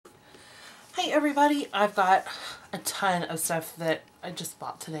Hi everybody, I've got a ton of stuff that I just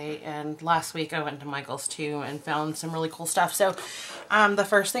bought today, and last week I went to Michael's too and found some really cool stuff. So the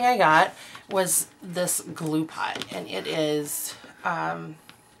first thing I got was this glue pot, and it is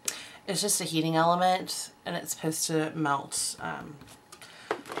it's just a heating element, and it's supposed to melt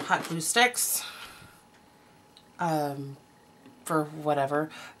hot glue sticks for whatever.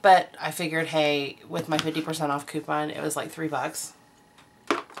 But I figured, hey, with my 50% off coupon, it was like $3.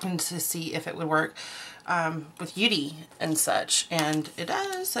 And to see if it would work with Yeti and such, and it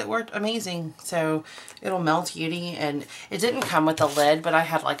does. It worked amazing. So it'll melt Yeti, and it didn't come with a lid, but I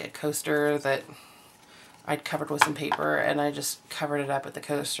had like a coaster that I'd covered with some paper, and I just covered it up with the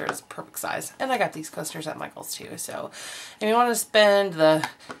coaster. It's perfect size, and I got these coasters at Michael's too. So if you want to spend the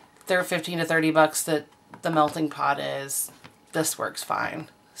 15 to 30 bucks that the melting pot is, this works fine.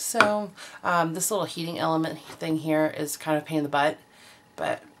 So this little heating element thing here is kind of a pain in the butt,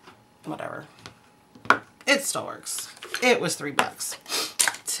 but whatever. It still works. It was $3.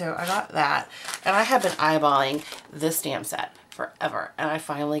 So I got that, and I have been eyeballing this stamp set forever, and I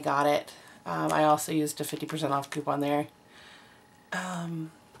finally got it. I also used a 50% off coupon there.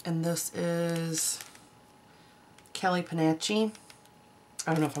 And this is Kelly Panacci.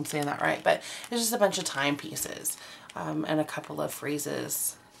 I don't know if I'm saying that right, but it's just a bunch of timepieces and a couple of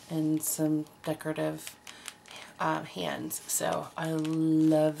phrases and some decorative hands. So I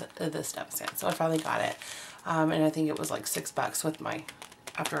love this stamp set. So I finally got it, and I think it was like $6 with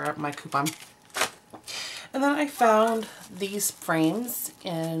after my coupon. And then I found these frames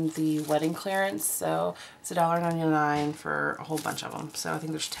in the wedding clearance. So it's $1.99 for a whole bunch of them. So I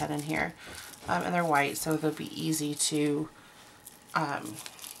think there's 10 in here, and they're white, so they'll be easy to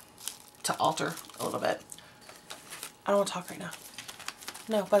alter a little bit. I don't want to talk right now.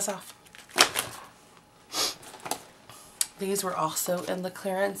 No, buzz off. These were also in the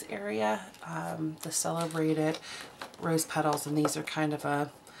clearance area, the celebrated rose petals, and these are kind of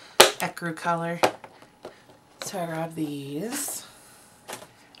a ecru color. So I grabbed these,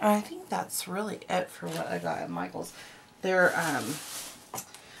 and I think that's really it for what I got at Michael's. Their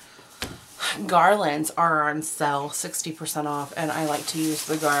garlands are on sale, 60% off, and I like to use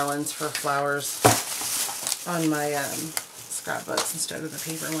the garlands for flowers on my scrapbooks instead of the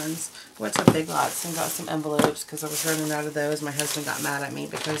paper ones. Went to Big Lots and got some envelopes because I was running out of those. My husband got mad at me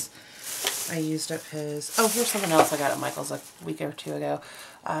because I used up his... Oh, here's something else I got at Michael's a week or two ago.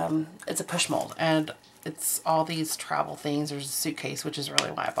 It's a push mold, and it's all these travel things. There's a suitcase, which is really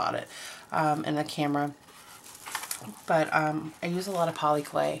why I bought it, and a camera. But I use a lot of poly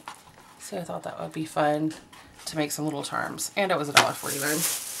clay, so I thought that would be fun to make some little charms. And it was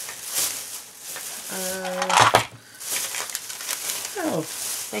 $1.49. Oh,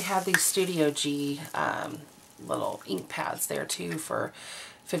 they have these Studio G little ink pads there too for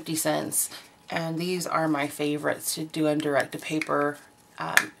 50 cents. And these are my favorites to do in direct to paper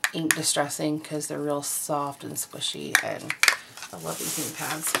ink distressing, because they're real soft and squishy, and I love these ink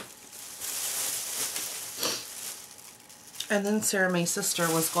pads. And then Sarah, my sister,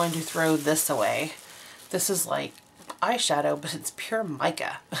 was going to throw this away. This is like eyeshadow, but it's pure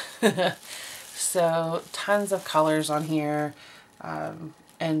mica. So tons of colors on here,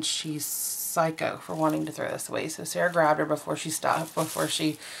 and she's psycho for wanting to throw this away. So Sarah grabbed her before she stopped, before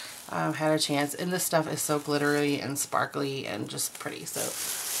she had a chance. And this stuff is so glittery and sparkly and just pretty. So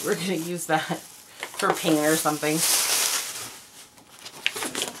we're going to use that for paint or something.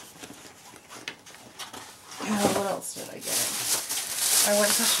 What else did I get? I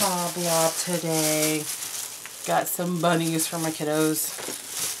went to Hob Lob today. Got some bunnies for my kiddos.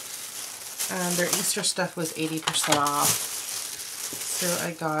 Their Easter stuff was 80% off. So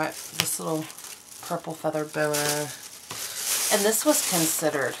I got this little purple feather boa. And this was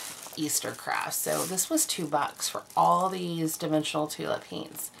considered Easter craft. So this was $2 for all these dimensional tulip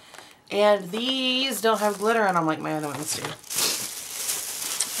paints. And these don't have glitter on them like my other ones do.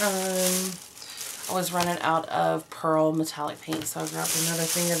 I was running out of pearl metallic paint, so I grabbed another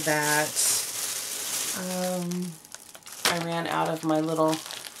thing of that. I ran out of my little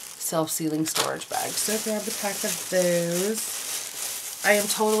self-sealing storage bag, so I grabbed a pack of those. I am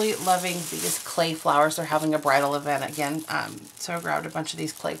totally loving these clay flowers. They're having a bridal event again, so I grabbed a bunch of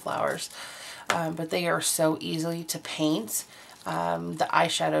these clay flowers. But they are so easy to paint. The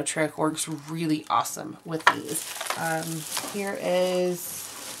eyeshadow trick works really awesome with these. Here is...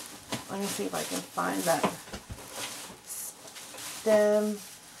 Let me see if I can find that stem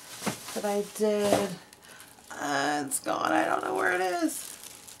that I did. It's gone. I don't know where it is.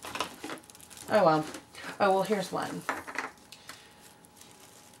 Oh well. Oh well, here's one.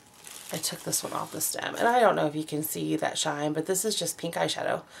 I took this one off the stem, and I don't know if you can see that shine, but this is just pink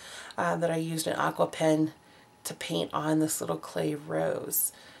eyeshadow that I used an aqua pen to paint on this little clay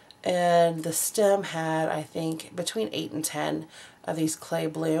rose. And the stem had, I think, between 8 and 10 of these clay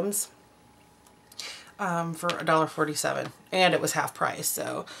blooms for $1.47, and it was half price.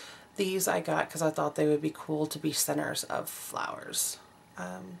 So these I got because I thought they would be cool to be centers of flowers.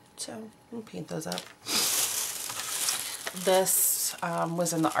 So we'll paint those up. This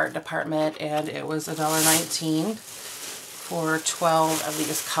was in the art department, and it was $1.19 for 12 of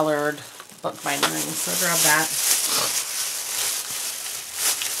these colored bookbinding rings. So grab that.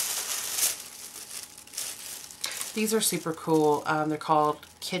 These are super cool. They're called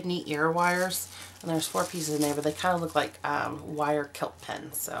kidney ear wires, and there's 4 pieces in there, but they kind of look like wire kilt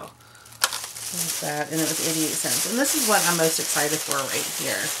pens. So there's that, and it was 88 cents. And this is what I'm most excited for right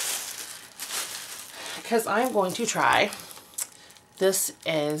here, because I'm going to try. This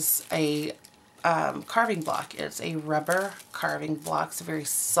is a carving block. It's a rubber carving block. It's very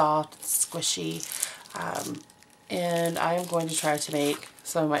soft, squishy, and I am going to try to make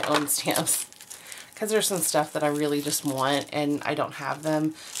some of my own stamps, because there's some stuff that I really just want and I don't have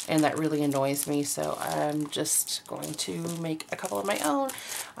them, and that really annoys me. So I'm just going to make a couple of my own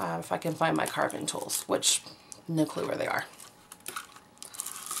if I can find my carving tools, which no clue where they are.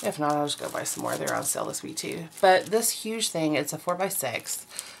 If not, I'll just go buy some more. They're on sale this week too. But this huge thing, it's a 4x6,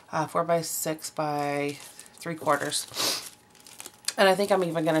 4x6 by 3/4. And I think I'm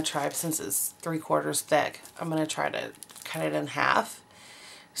even going to try, since it's 3/4 thick, I'm going to try to cut it in half.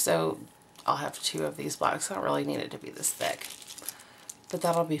 So I'll have 2 of these blocks. I don't really need it to be this thick, but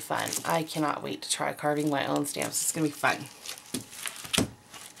that'll be fun. I cannot wait to try carving my own stamps. It's going to be fun.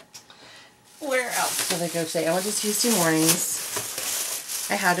 Where else did I go today? I went to Tuesday Mornings.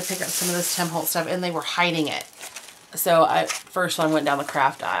 I had to pick up some of this Tim Holtz stuff, and they were hiding it. So first one went down the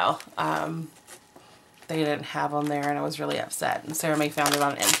craft aisle. They didn't have them there, and I was really upset. And Sarah May found it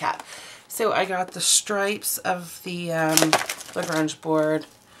on end cap. So I got the stripes of the grunge board.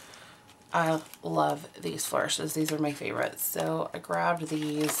 I love these flourishes. These are my favorites. So I grabbed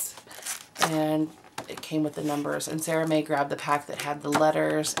these, and it came with the numbers. And Sarah May grabbed the pack that had the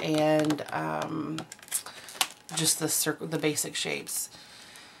letters and just the basic shapes.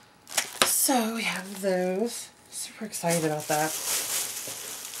 So we have those. Super excited about that.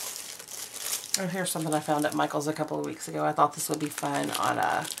 Oh, here's something I found at Michael's a couple of weeks ago. I thought this would be fun on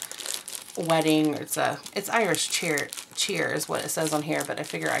a wedding. It's Irish cheer is what it says on here, but I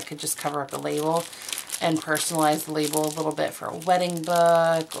figure I could just cover up the label and personalize the label a little bit for a wedding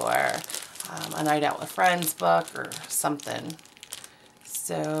book or a night out with friends book or something.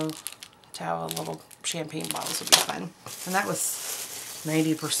 So to have a little champagne bottles would be fun. And that was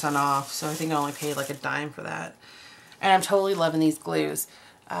 90% off, so I think I only paid like $0.10 for that. And I'm totally loving these glues.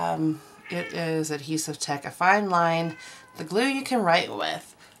 It is Adhesive Tech, a fine line, the glue you can write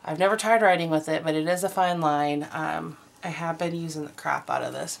with. I've never tried writing with it, but it is a fine line. I have been using the crap out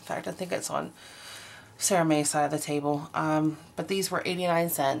of this. In fact, I think it's on Sarah May's side of the table. But these were 89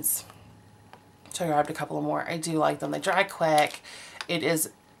 cents. So I grabbed a couple of more. I do like them. They dry quick. It is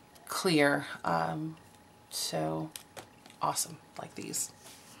clear. So awesome. Like these.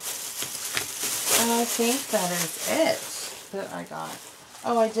 And I think that is it that I got.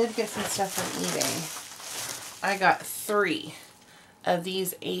 Oh, I did get some stuff from eBay. I got 3 of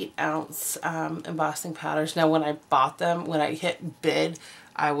these 8-ounce embossing powders. Now, when I bought them, when I hit bid,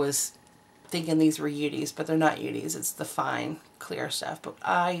 I was thinking these were Udies, but they're not Udies. It's the fine, clear stuff. But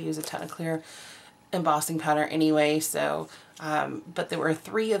I use a ton of clear embossing powder anyway, so, but there were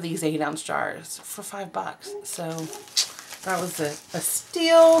 3 of these 8-ounce jars for $5. So that was a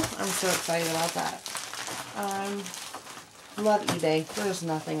steal. I'm so excited about that. Love eBay. There's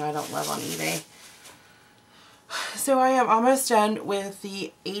nothing I don't love on eBay. So I am almost done with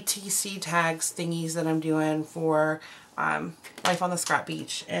the ATC tags thingies that I'm doing for Life on the Scrap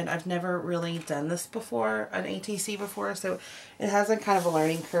Beach. And I've never really done this before, an ATC before, so it has been kind of a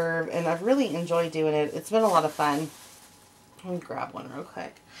learning curve, and I've really enjoyed doing it. It's been a lot of fun. Let me grab one real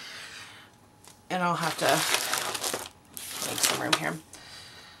quick. And I'll have to make some room here.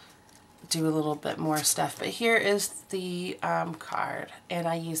 Do a little bit more stuff. But here is the card. And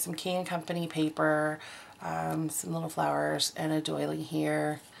I used some King & Company paper, some little flowers, and a doily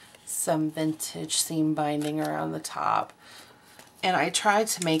here, some vintage seam binding around the top. And I tried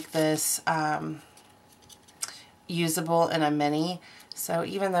to make this usable in a mini. So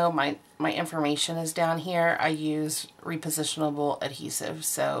even though my information is down here, I use repositionable adhesive,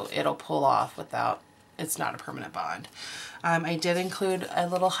 so it'll pull off without, it's not a permanent bond. I did include a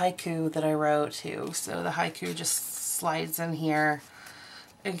little haiku that I wrote too. So the haiku just slides in here,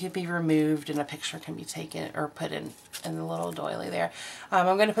 and can be removed, and a picture can be taken or put in the little doily there.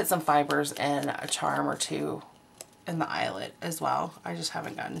 I'm going to put some fibers and a charm or two in the eyelet as well. I just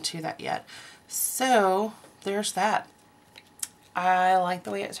haven't gotten to that yet. So there's that. I like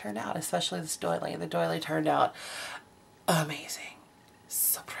the way it turned out, especially this doily. The doily turned out amazing.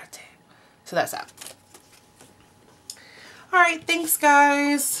 So pretty. So that's that. Alright, thanks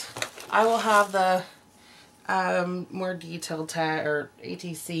guys. I will have the more detailed tag or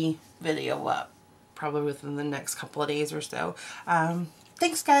ATC video up probably within the next couple of days or so.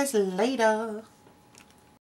 Thanks guys, later.